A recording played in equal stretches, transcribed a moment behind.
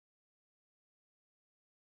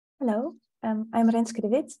Hello, I'm Renske de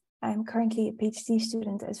Wit. I'm currently a PhD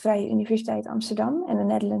student at Vrije Universiteit Amsterdam and the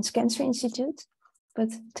Netherlands Cancer Institute. But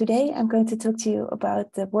today I'm going to talk to you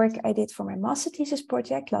about the work I did for my master thesis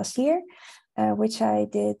project last year, which I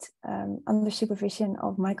did under supervision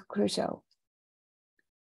of Michael Crusoe.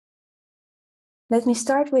 Let me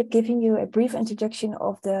start with giving you a brief introduction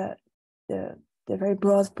of the very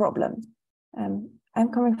broad problem. I'm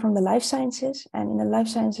coming from the life sciences, and in the life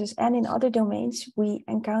sciences and in other domains, we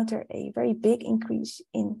encounter a very big increase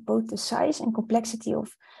in both the size and complexity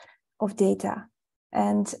of data.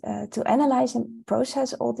 And to analyze and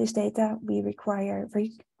process all this data, we require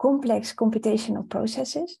very complex computational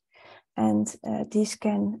processes. And these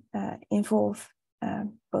can involve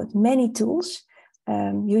both many tools,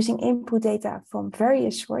 using input data from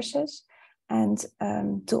various sources, and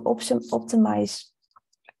to optimize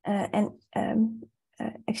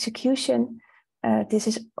execution, this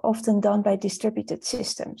is often done by distributed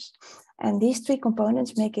systems. And these three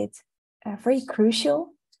components make it very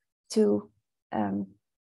crucial to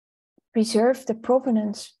preserve the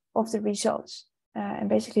provenance of the results. And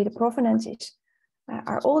basically the provenance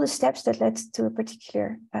are all the steps that led to a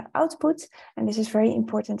particular output. And this is very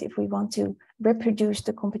important if we want to reproduce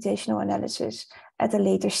the computational analysis at a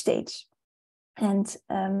later stage. And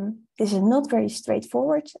this is not very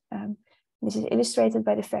straightforward. This is illustrated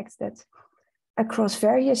by the fact that across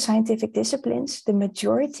various scientific disciplines, the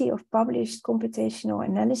majority of published computational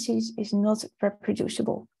analyses is not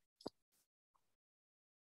reproducible.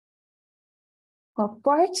 Well,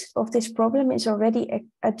 part of this problem is already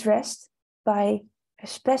addressed by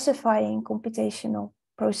specifying computational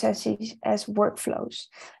processes as workflows,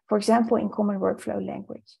 for example, in common workflow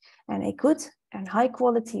language. And a good and high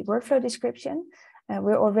quality workflow description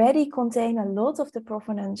will already contain a lot of the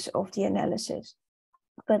provenance of the analysis.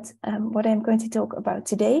 But what I'm going to talk about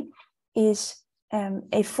today is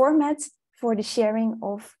a format for the sharing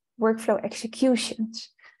of workflow executions.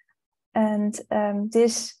 And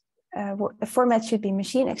this format should be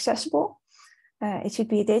machine accessible. It should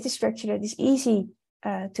be a data structure that is easy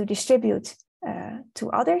to distribute to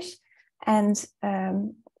others. And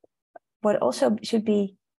what also should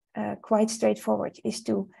be quite straightforward is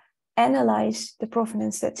to analyze the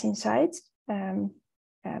provenance that's inside,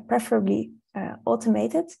 preferably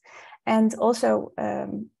automated, and also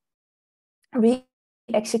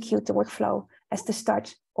re-execute the workflow as the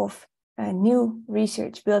start of new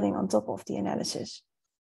research building on top of the analysis.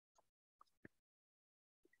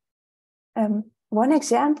 One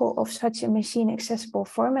example of such a machine-accessible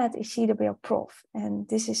format is CWLProv, and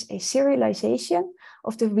this is a serialization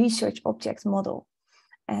of the research object model.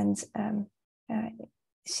 And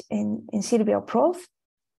in CWLProv,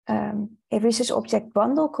 a research object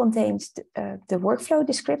bundle contains the workflow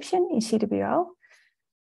description in CWL,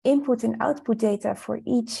 input and output data for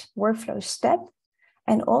each workflow step,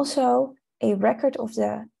 and also a record of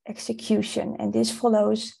the execution. And this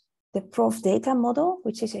follows the Prov data model,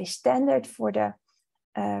 which is a standard for the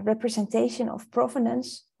representation of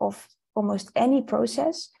provenance of almost any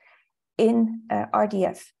process in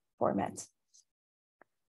RDF format.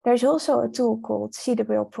 There's also a tool called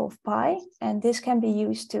CWLProv Pi, and this can be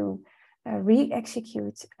used to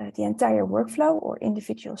re-execute the entire workflow or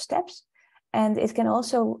individual steps. And it can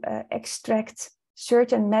also extract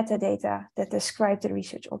certain metadata that describe the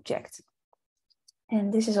research object.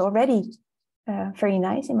 And this is already very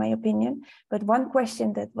nice, in my opinion. But one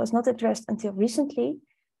question that was not addressed until recently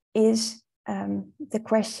is the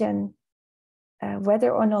question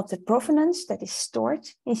whether or not the provenance that is stored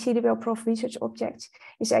in CWLProv research objects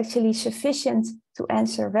is actually sufficient to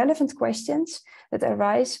answer relevant questions that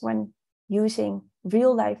arise when using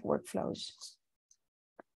real-life workflows.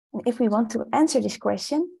 And if we want to answer this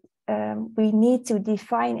question, we need to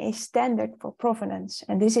define a standard for provenance.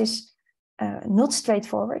 And this is not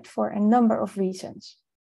straightforward for a number of reasons.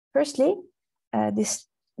 Firstly, this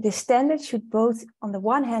standard should both, on the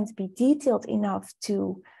one hand, be detailed enough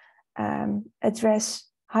to address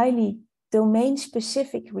highly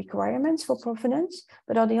domain-specific requirements for provenance,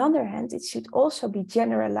 but on the other hand, it should also be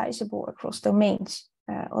generalizable across domains.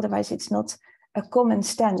 Otherwise, it's not a common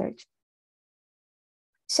standard.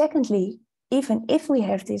 Secondly, even if we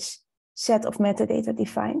have this set of metadata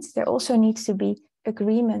defined, there also needs to be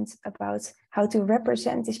agreement about how to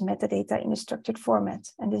represent this metadata in a structured format.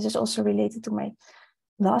 And this is also related to my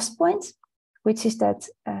last point, which is that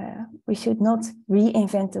we should not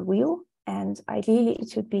reinvent the wheel, and ideally it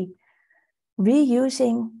should be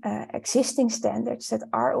reusing existing standards that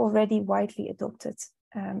are already widely adopted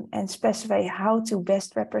and specify how to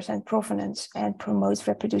best represent provenance and promote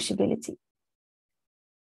reproducibility.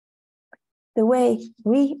 The way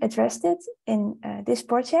we addressed it in this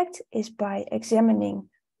project is by examining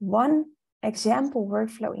one example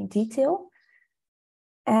workflow in detail.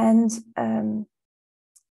 And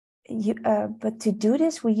but to do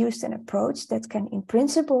this, we used an approach that can, in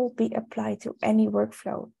principle, be applied to any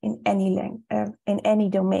workflow in any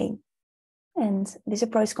domain. And this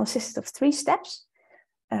approach consisted of 3 steps.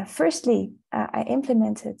 Firstly, I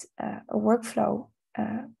implemented a workflow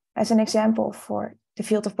as an example for the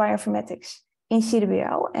field of bioinformatics in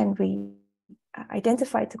CWL, and we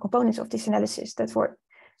identified the components of this analysis that were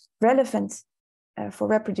relevant for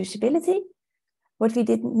reproducibility. What we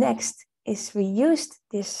did next is we used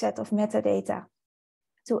this set of metadata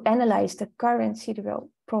to analyze the current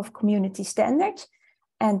CWLProv community standards.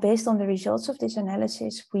 And based on the results of this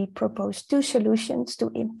analysis, we proposed 2 solutions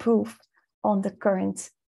to improve on the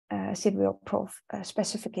current CWLProv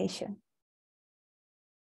specification.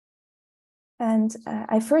 And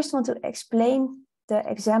I first want to explain the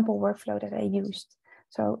example workflow that I used.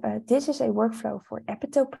 So this is a workflow for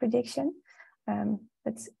epitope prediction.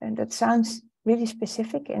 That sounds really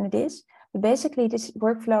specific, and it is. But basically, this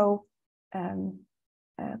workflow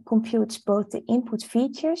computes both the input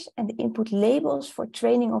features and the input labels for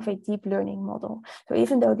training of a deep learning model. So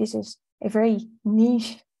even though this is a very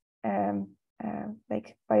niche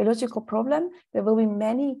like biological problem, there will be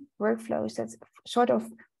many workflows that sort of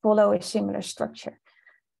follow a similar structure.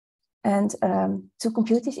 And to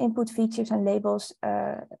compute these input features and labels,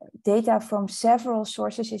 data from several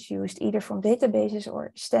sources is used, either from databases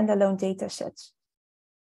or standalone data sets.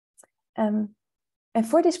 And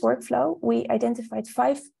for this workflow, we identified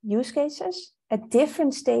 5 use cases at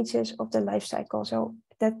different stages of the life cycle. So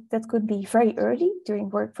that could be very early during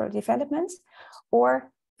workflow development,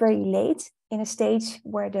 or very late in a stage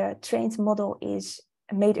where the trained model is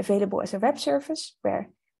made available as a web service, where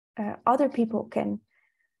other people can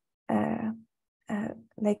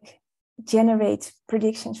like generate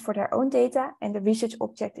predictions for their own data, and the research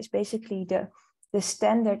object is basically the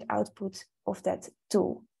standard output of that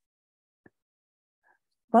tool.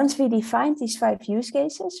 Once we defined these 5 use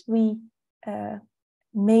cases, we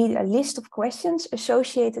made a list of questions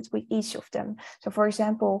associated with each of them. So for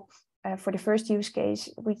example, for the first use case,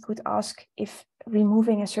 we could ask if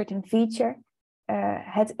removing a certain feature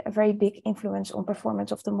had a very big influence on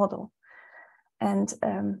performance of the model. And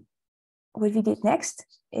what we did next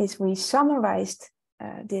is we summarized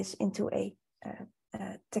this into a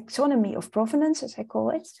taxonomy of provenance, as I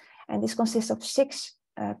call it. And this consists of 6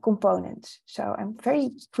 components. So I'm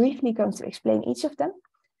very briefly going to explain each of them.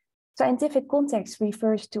 Scientific context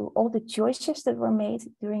refers to all the choices that were made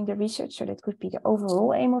during the research. So that could be the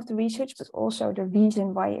overall aim of the research, but also the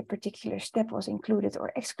reason why a particular step was included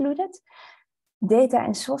or excluded. Data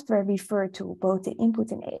and software refer to both the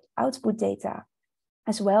input and output data,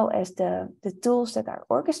 as well as the tools that are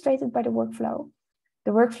orchestrated by the workflow.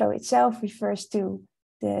 The workflow itself refers to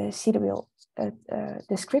the CWL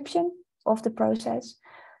description of the process.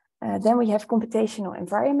 Then we have computational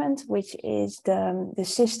environment, which is the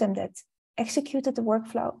system that executed the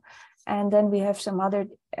workflow. And then we have some other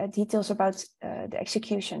details about the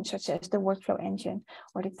execution, such as the workflow engine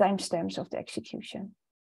or the timestamps of the execution.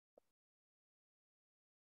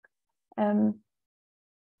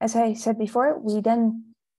 As I said before, we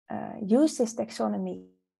then use this taxonomy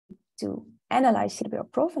to analyze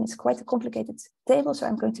CWLProv, and it's quite a complicated table, so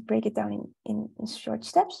I'm going to break it down in short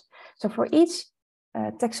steps. So for each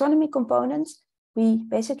taxonomy component, we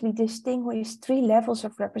basically distinguish 3 levels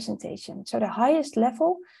of representation. So the highest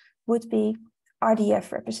level would be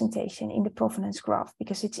RDF representation in the provenance graph,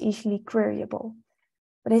 because it's easily queryable.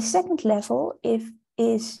 But a second level is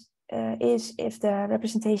if the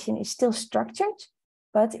representation is still structured,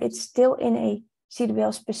 but it's still in a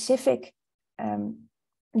CWL specific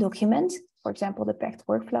document, for example, the packed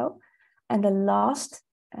workflow. And the last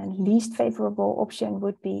and least favorable option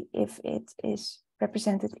would be if it is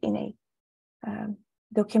represented in a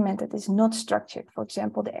document that is not structured, for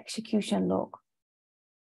example, the execution log.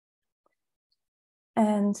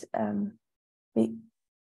 And we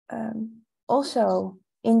also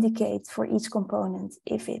indicate for each component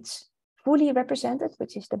if it's fully represented,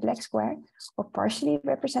 which is the black square, or partially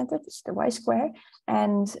represented, it's the white square.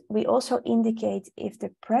 And we also indicate if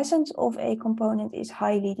the presence of a component is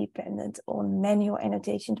highly dependent on manual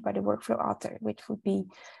annotations by the workflow author, which would be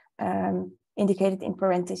indicated in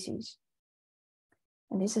parentheses.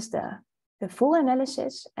 And this is the full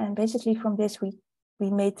analysis. And basically from this, we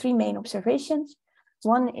made 3 main observations.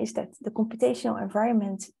 One is that the computational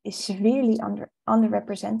environment is severely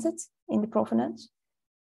underrepresented in the provenance.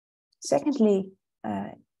 Secondly,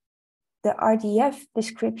 the RDF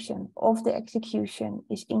description of the execution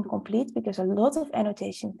is incomplete because a lot of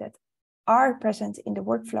annotations that are present in the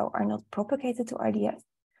workflow are not propagated to RDF.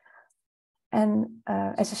 And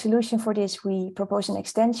as a solution for this, we propose an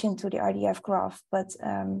extension to the RDF graph, but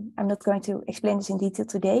I'm not going to explain this in detail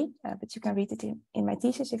today, but you can read it in my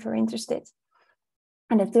thesis if you're interested.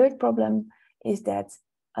 And the third problem is that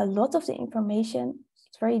a lot of the information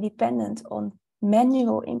is very dependent on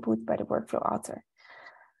manual input by the workflow author.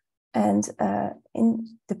 And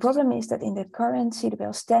the problem is that in the current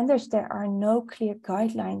CWL standards, there are no clear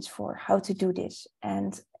guidelines for how to do this.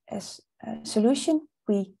 And as a solution,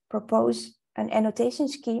 we propose an annotation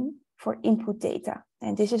scheme for input data.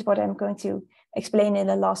 And this is what I'm going to explain in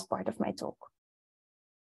the last part of my talk.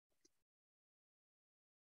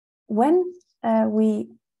 When we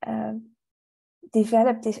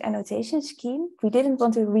developed this annotation scheme, we didn't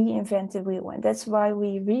want to reinvent the wheel. And that's why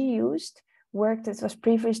we reused work that was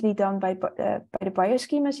previously done by the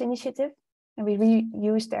Bioschemas initiative. And we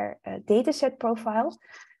reused their dataset profile.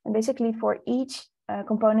 And basically for each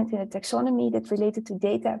component in the taxonomy that related to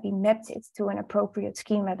data, we mapped it to an appropriate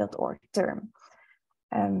schema.org term.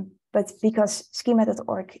 But because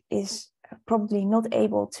schema.org is probably not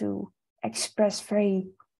able to express very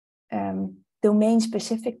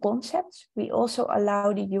domain-specific concepts, we also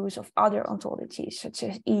allow the use of other ontologies, such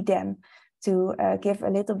as EDEM, to give a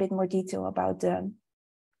little bit more detail about the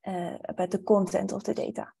content of the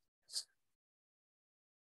data.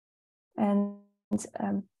 And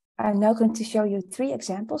I'm now going to show you 3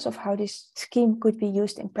 examples of how this scheme could be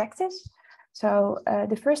used in practice. So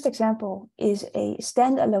the first example is a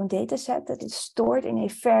standalone data set that is stored in a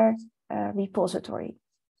FAIR repository.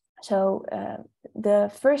 So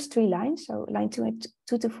the first 3 lines, so line 2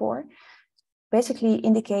 to 4, basically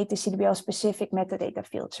indicate the CWL specific metadata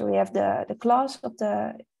field. So we have the class of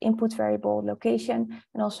the input variable, location,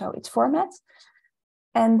 and also its format.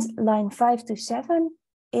 And line 5 to 7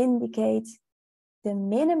 indicate the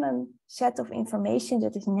minimum set of information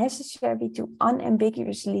that is necessary to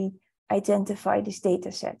unambiguously identify this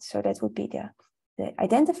data set. So that would be the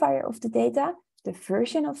identifier of the data, the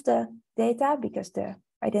version of the data, because the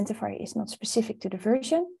identifier is not specific to the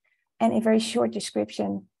version, and a very short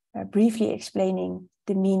description briefly explaining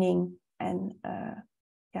the meaning and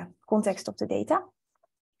context of the data.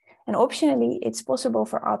 And optionally, it's possible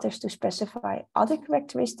for authors to specify other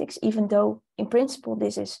characteristics, even though in principle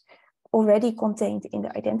this is already contained in the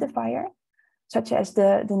identifier, such as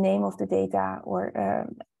the name of the data or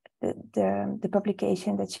the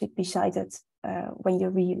publication that should be cited when you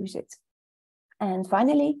reuse it. And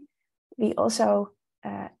finally, we also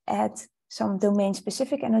add some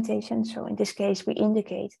domain-specific annotations. So in this case, we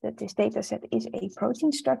indicate that this dataset is a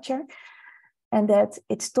protein structure and that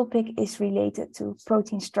its topic is related to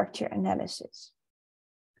protein structure analysis.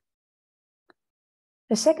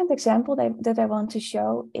 The second example that I want to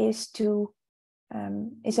show is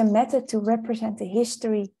a method to represent the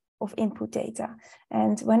history of input data.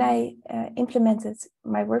 And when I implemented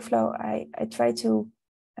my workflow, I tried to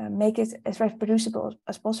make it as reproducible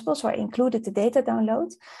as possible. So I included the data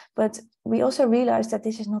download, but we also realized that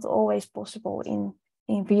this is not always possible in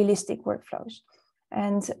realistic workflows.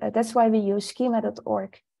 And that's why we use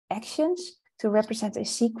schema.org actions to represent a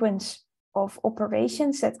sequence of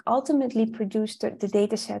operations that ultimately produced the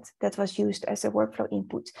data set that was used as a workflow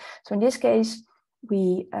input. So in this case,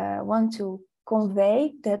 we want to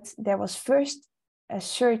convey that there was first a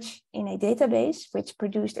search in a database which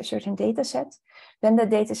produced a certain data set. Then the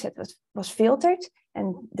data set was filtered,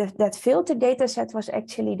 and that filtered data set was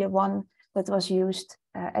actually the one that was used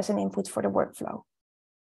as an input for the workflow.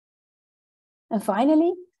 And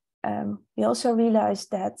finally, we also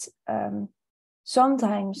realized that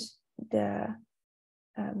sometimes the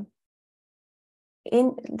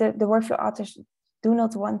workflow authors do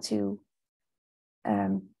not want to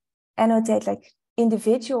annotate like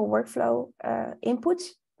individual workflow inputs,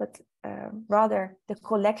 but rather the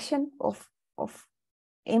collection of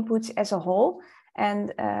inputs as a whole.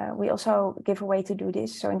 And we also give a way to do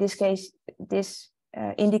this. So in this case, this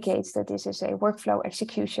indicates that this is a workflow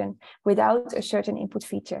execution without a certain input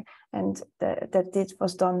feature, and that this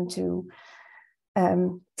was done to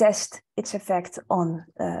test its effect on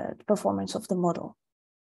the performance of the model.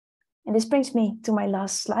 And this brings me to my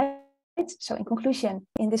last slide. So in conclusion,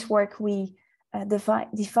 in this work, we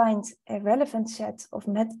defined a relevant set of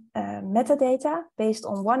metadata based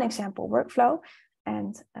on one example workflow.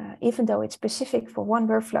 And even though it's specific for one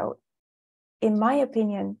workflow, in my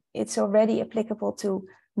opinion, it's already applicable to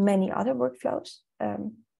many other workflows.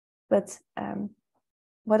 But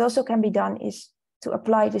what also can be done is to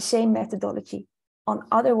apply the same methodology on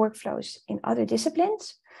other workflows in other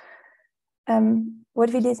disciplines.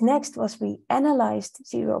 What we did next was we analyzed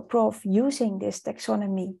CWLProv using this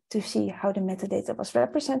taxonomy to see how the metadata was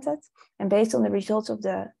represented. And based on the results of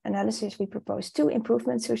the analysis, we proposed 2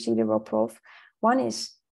 improvements to CWLProv. One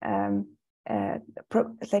is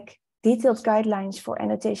detailed guidelines for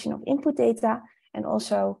annotation of input data, and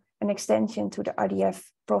also an extension to the RDF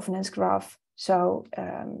provenance graph. So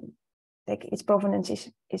its provenance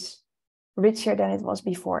is richer than it was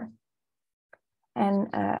before. And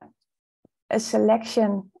a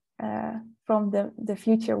selection from the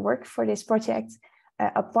future work for this project,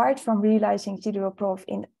 apart from realizing CWLProv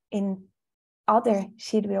in other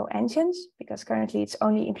CWL engines, because currently it's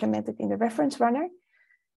only implemented in the reference runner,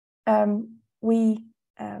 we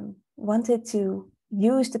wanted to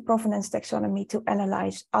use the provenance taxonomy to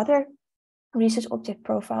analyze other research object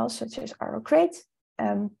profiles, such as RO-crate.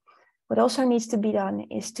 What also needs to be done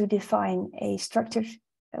is to define a structured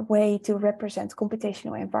way to represent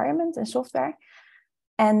computational environment and software.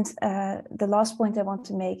 And the last point I want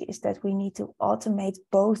to make is that we need to automate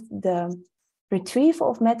both the retrieval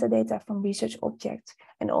of metadata from research objects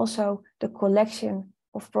and also the collection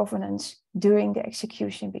of provenance during the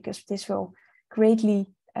execution, because this will greatly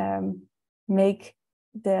make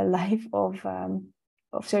the life of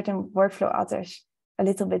certain workflow authors a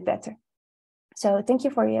little bit better. So thank you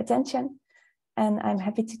for your attention, and I'm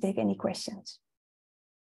happy to take any questions.